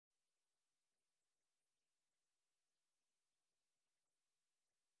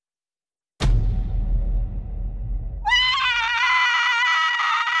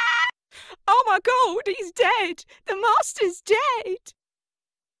my God, he's dead! The master's dead!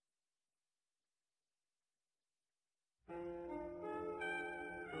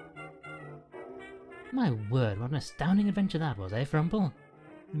 My word, what an astounding adventure that was, eh, Frumple?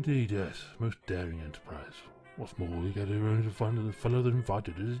 Indeed, yes. Most daring enterprise. What's more, we get here only to find that the fellow that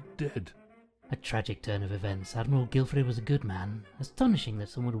invited us is dead. A tragic turn of events. Admiral Gilfrey was a good man. Astonishing that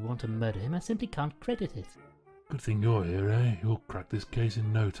someone would want to murder him. I simply can't credit it. Good thing you're here, eh? You'll crack this case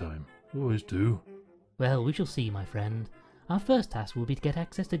in no time. You always do. Well, we shall see, my friend. Our first task will be to get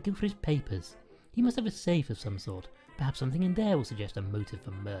access to Gilfrey's papers. He must have a safe of some sort. Perhaps something in there will suggest a motive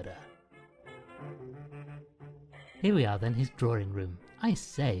for murder. Here we are then, his drawing room. I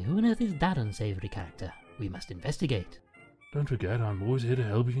say, who on earth is that unsavoury character? We must investigate. Don't forget, I'm always here to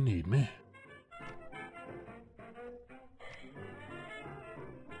help if you need me.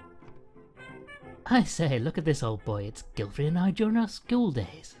 I say, look at this old boy. It's Gilfrey and I during our school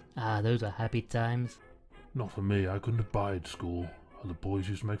days. Ah, those were happy times. Not for me, I couldn't abide school. Other boys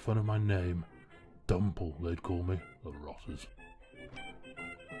used to make fun of my name. Dumple, they'd call me. The rotters.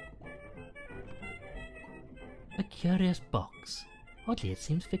 A curious box. Oddly, it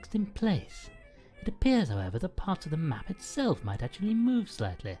seems fixed in place. It appears, however, that parts of the map itself might actually move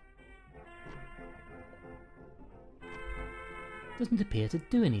slightly. Doesn't appear to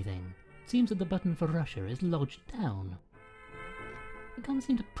do anything. It seems that the button for Russia is lodged down. I can't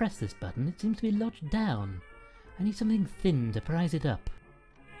seem to press this button, it seems to be lodged down. I need something thin to prise it up.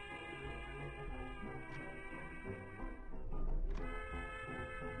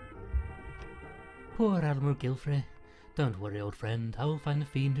 Poor Admiral Gilfrey. Don't worry, old friend, I will find the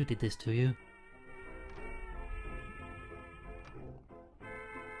fiend who did this to you.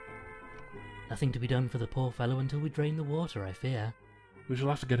 Nothing to be done for the poor fellow until we drain the water, I fear. We shall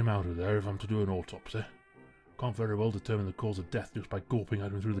have to get him out of there if I'm to do an autopsy. Can't very well determine the cause of death just by gawping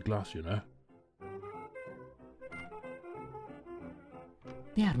at him through the glass, you know.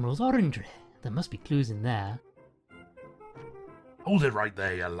 The Admiral's orangery. There must be clues in there. Hold it right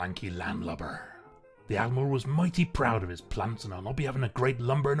there, you lanky landlubber. The Admiral was mighty proud of his plants, and I'll not be having a great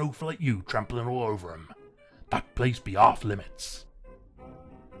lumbering oaf like you trampling all over him. That place be off limits.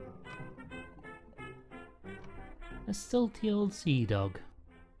 A salty old sea dog.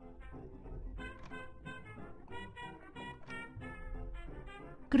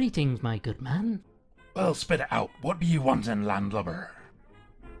 Greetings, my good man. Well, spit it out. What be you wanting, landlubber?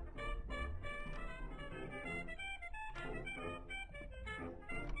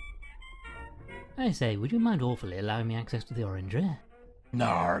 I say, would you mind awfully allowing me access to the orangery?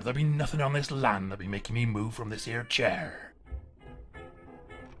 Nar, there be nothing on this land that be making me move from this here chair.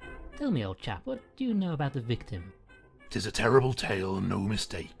 Tell me, old chap, what do you know about the victim? 'Tis a terrible tale, and no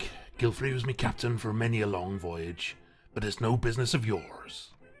mistake. Gilfrey was me captain for many a long voyage, but it's no business of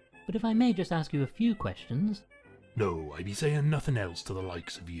yours. But if I may just ask you a few questions... No, I be saying nothing else to the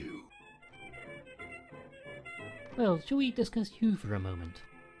likes of you. Well, shall we discuss you for a moment?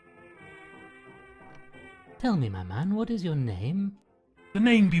 Tell me, my man, what is your name? The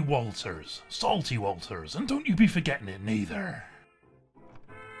name be Walters, Salty Walters, and don't you be forgetting it neither.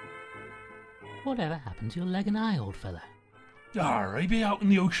 Whatever happened to your leg and eye, old fella? Yar, I be out in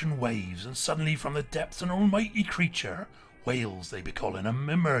the ocean waves, and suddenly from the depths an almighty creature, whales they be calling 'em,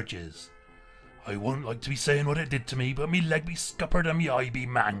 emerges. I won't like to be saying what it did to me, but me leg be scuppered and me eye be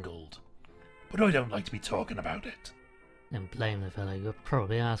mangled. But I don't like to be talking about it. Don't blame the fellow, you're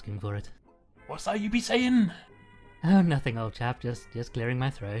probably asking for it. What's that you be saying? Oh, nothing, old chap, just clearing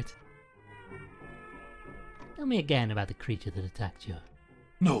my throat. Tell me again about the creature that attacked you.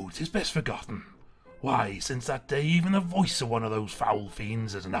 No, 'tis best forgotten. Why, since that day even the voice of one of those foul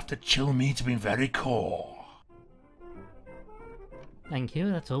fiends is enough to chill me to my very core. Thank you,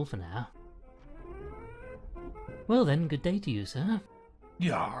 that's all for now. Well then, good day to you, sir.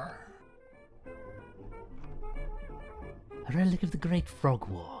 Yar. A relic of the Great Frog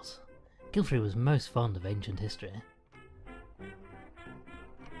Wars. Gilfrey was most fond of ancient history.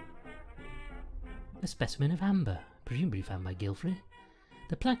 A specimen of amber, presumably found by Gilfrey.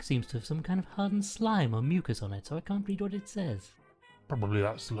 The plaque seems to have some kind of hardened slime or mucus on it, so I can't read what it says. Probably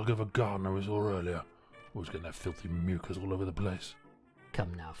that's the look of a gardener we saw earlier. Always getting that filthy mucus all over the place.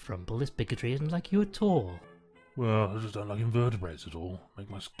 Come now, Frumple, this bigotry isn't like you at all. Well, I just don't like invertebrates at all. Make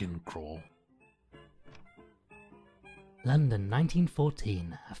my skin crawl. London,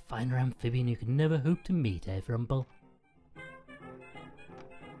 1914. A finer amphibian you could never hope to meet, eh, Frumple?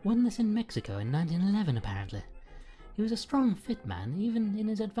 Won this in Mexico in 1911, apparently. He was a strong, fit man, even in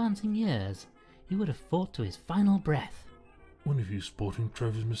his advancing years. He would have fought to his final breath. Won a few sporting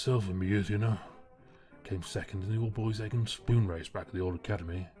trophies myself in my youth, you know. Came second in the all boys egg and spoon race back at the old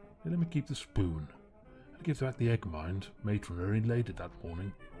academy. Hey, let me keep the spoon. I give back the egg, mind. Matron only laid it that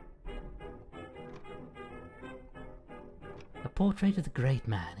morning. A portrait of the great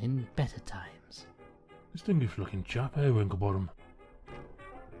man in better times. Distinguished looking chap, eh, Winklebottom?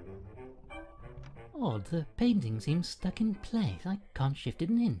 Odd, the painting seems stuck in place. I can't shift it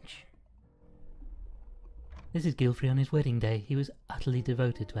an inch. This is Gilfrey on his wedding day. He was utterly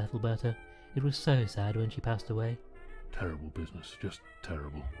devoted to Ethelberta. It was so sad when she passed away. Terrible business, just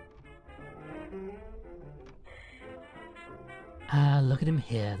terrible. Ah, look at him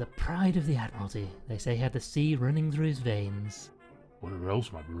here, the pride of the Admiralty. They say he had the sea running through his veins. Whatever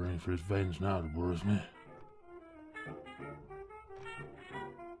else might be running through his veins now that worries me.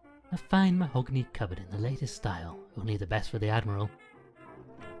 A fine mahogany cupboard in the latest style, only the best for the Admiral.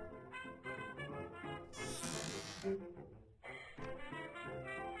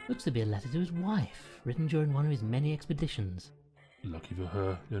 Looks to be a letter to his wife, written during one of his many expeditions. Lucky for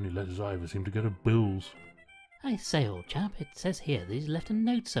her, the only letters I ever seem to get are bills. I say, old chap, it says here that he's left a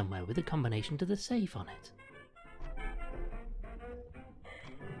note somewhere with a combination to the safe on it.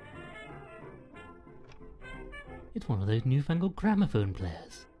 It's one of those newfangled gramophone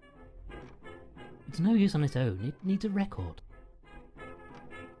players. It's no use on its own, it needs a record.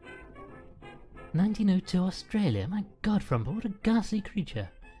 1902 Australia, my god, Frumper, what a ghastly creature.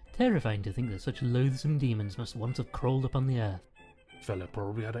 Terrifying to think that such loathsome demons must once have crawled upon the earth. Fella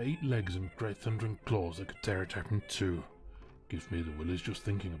probably had 8 legs and great thundering claws that could tear it out in 2. Gives me the willies just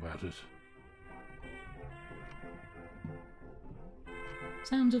thinking about it.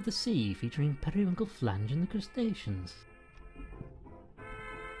 Sounds of the Sea featuring Periwinkle Flange and the Crustaceans.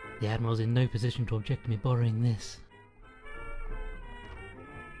 The Admiral's in no position to object to me borrowing this.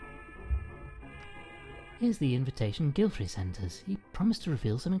 Here's the invitation Gilfrey sent us. He promised to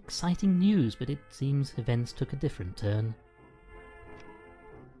reveal some exciting news, but it seems events took a different turn.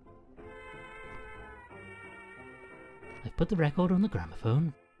 I've put the record on the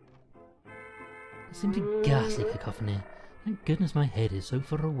gramophone. It's simply ghastly cacophony. Thank goodness my head is so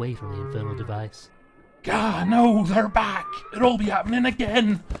far away from the infernal device. Gah, no, they're back! It'll all be happening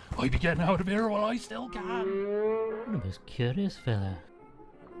again! I be getting out of here while I still can! What a most curious fellow.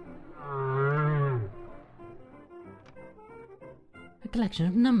 A collection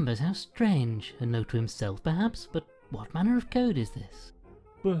of numbers, how strange. A note to himself, perhaps, but what manner of code is this?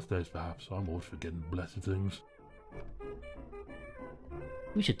 Birthdays, perhaps. I'm always forgetting blessed things.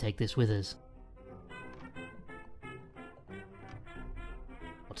 We should take this with us.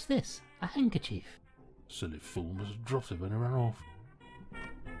 What's this? A handkerchief. Silly fool must have dropped it when he ran off.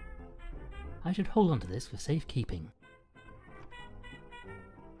 I should hold on to this for safekeeping.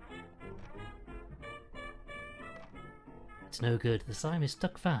 It's no good, the slime is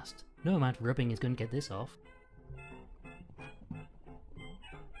stuck fast. No amount of rubbing is going to get this off.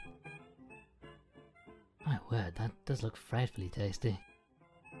 My word, that does look frightfully tasty.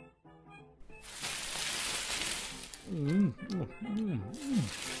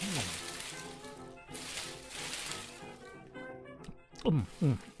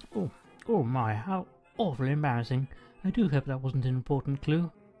 Oh my, how awfully embarrassing. I do hope that wasn't an important clue.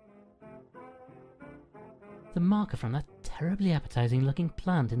 The marker from that terribly appetizing looking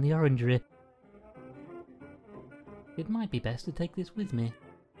plant in the orangery. It might be best to take this with me.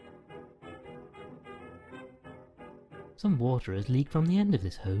 Some water has leaked from the end of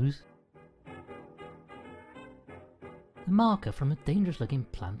this hose. The marker from a dangerous looking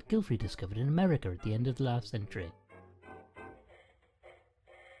plant Gilfrey discovered in America at the end of the last century.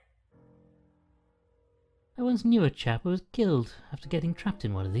 I once knew a chap who was killed after getting trapped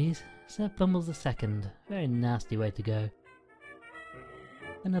in one of these. Sir Bumbles II. Very nasty way to go.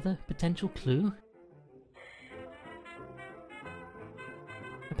 Another potential clue.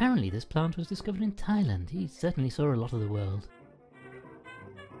 Apparently this plant was discovered in Thailand. He certainly saw a lot of the world.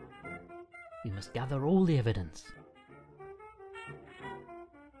 We must gather all the evidence.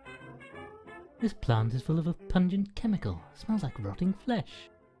 This plant is full of a pungent chemical. Smells like rotting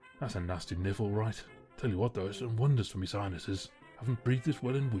flesh. That's a nasty niff, all right. Tell you what though, it's done wonders for me sinuses. Haven't breathed this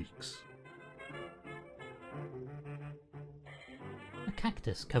well in weeks. A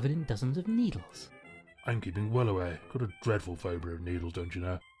cactus covered in dozens of needles. I'm keeping well away. Got a dreadful phobia of needles, don't you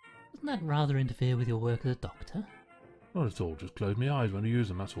know? Doesn't that rather interfere with your work as a doctor? Not at all, just close my eyes when I use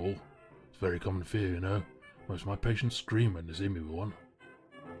them, that's all. It's a very common fear, you know. Most of my patients scream when they see me with one.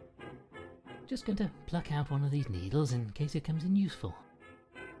 Just going to pluck out one of these needles in case it comes in useful.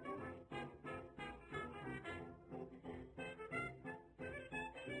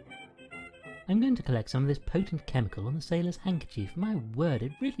 I'm going to collect some of this potent chemical on the sailor's handkerchief. My word,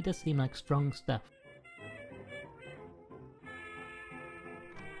 it really does seem like strong stuff.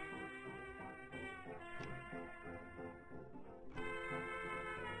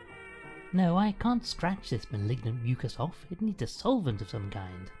 No, I can't scratch this malignant mucus off. It needs a solvent of some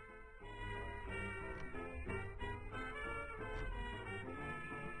kind.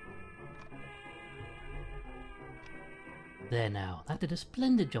 There now, that did a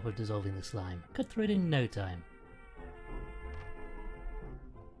splendid job of dissolving the slime. Cut through it in no time.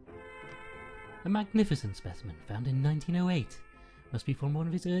 A magnificent specimen found in 1908. Must be from one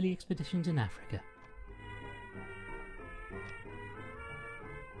of his early expeditions in Africa.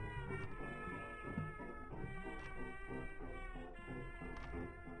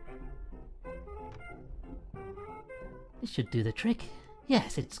 This should do the trick.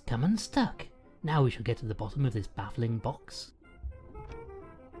 Yes, it's come unstuck. Now we shall get to the bottom of this baffling box.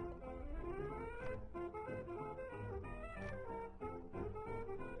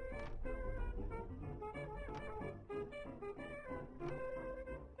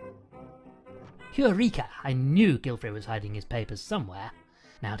 Eureka! I knew Gilfrey was hiding his papers somewhere.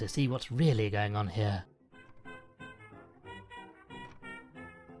 Now to see what's really going on here.